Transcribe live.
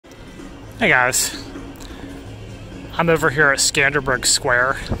Hey guys, I'm over here at Skanderbeg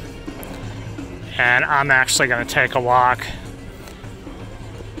Square, and I'm actually going to take a walk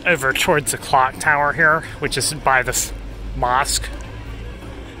over towards the clock tower here, which is by this mosque.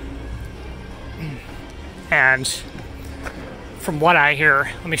 And from what I hear,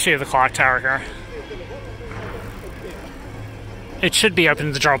 let me show you the clock tower here. It should be open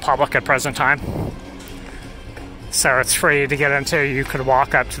to the general public at present time, so it's free to get into. You could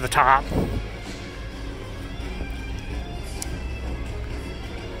walk up to the top.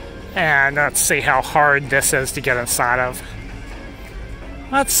 And let's see how hard this is to get inside of.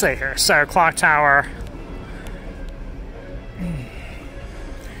 Let's see here. So, clock tower.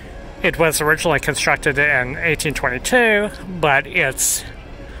 It was originally constructed in 1822, but it's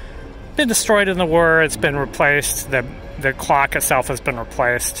been destroyed in the war. It's been replaced. The clock itself has been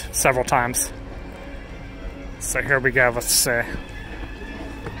replaced several times. So here we go. Let's see.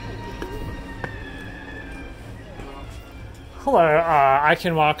 Hello, I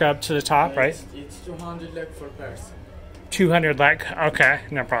can walk up to the top, right? It's 200 lek per person. 200 lek? Okay,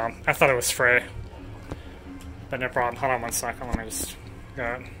 no problem. I thought it was free. But no problem. Hold on one second. Let me just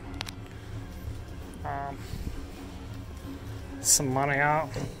get some money out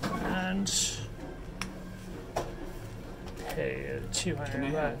and pay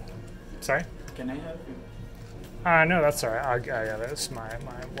 200 lek. Sorry? Can I help you? No, that's all right. Yeah, that's my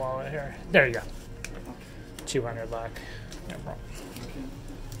wallet here. There you go. 200 lek. No problem.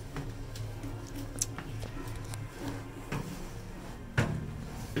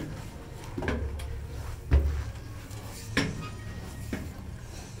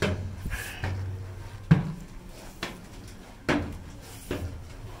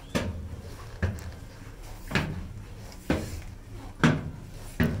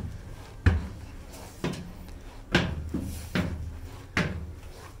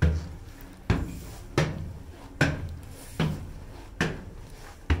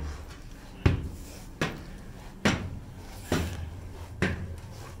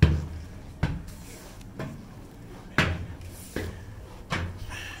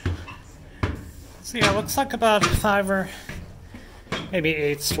 So yeah, it looks like about 5 or maybe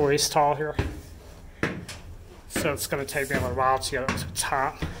 8 stories tall here. So it's going to take me a little while to get up to the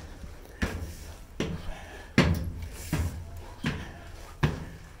top.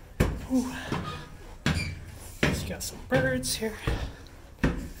 Ooh. Just got some birds here.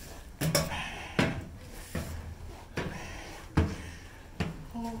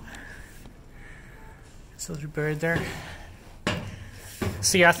 Oh, there's a little bird there.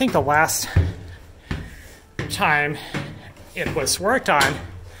 So yeah, I think the last time it was worked on,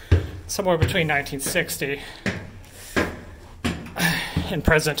 somewhere between 1960 and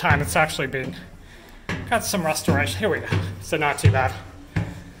present time, it's actually been got some restoration. Here we go. So not too bad.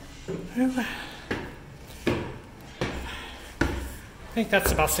 I think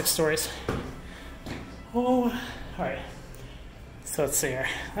that's about 6 stories. Oh, all right. So let's see here.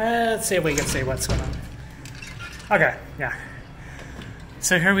 Let's see if we can see what's going on. Okay, yeah.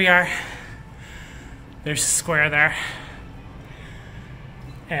 So here we are. There's a square there.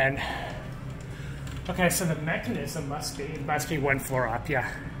 And okay, so the mechanism must be 1 floor up, yeah.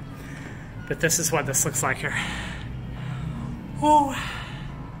 But this is what this looks like here. Oh.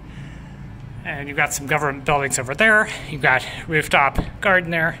 And you've got some government buildings over there. You've got rooftop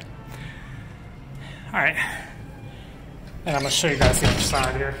garden there. Alright. And I'm gonna show you guys the other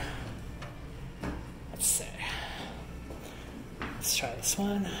side here. Let's see. Let's try this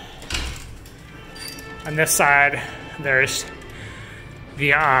one. On this side, there's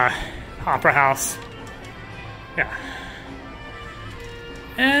the Opera House. Yeah.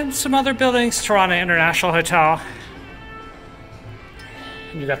 And some other buildings, Tirana International Hotel.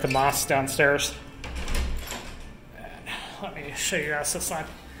 And you got the mosque downstairs. And let me show you guys this side.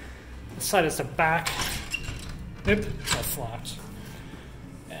 This side is the back. Oop, that's locked.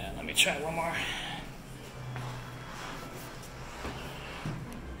 And let me try one more.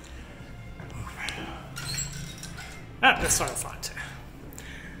 Ah, this one is locked too.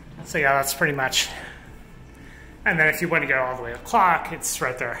 So yeah, that's pretty much. And then if you want to go all the way to the clock, it's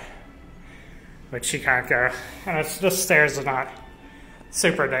right there. Which you can't go. And it's, the stairs are not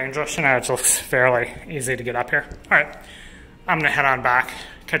super dangerous. You know, it looks fairly easy to get up here. All right, I'm gonna head on back.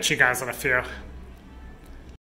 Catch you guys in a few.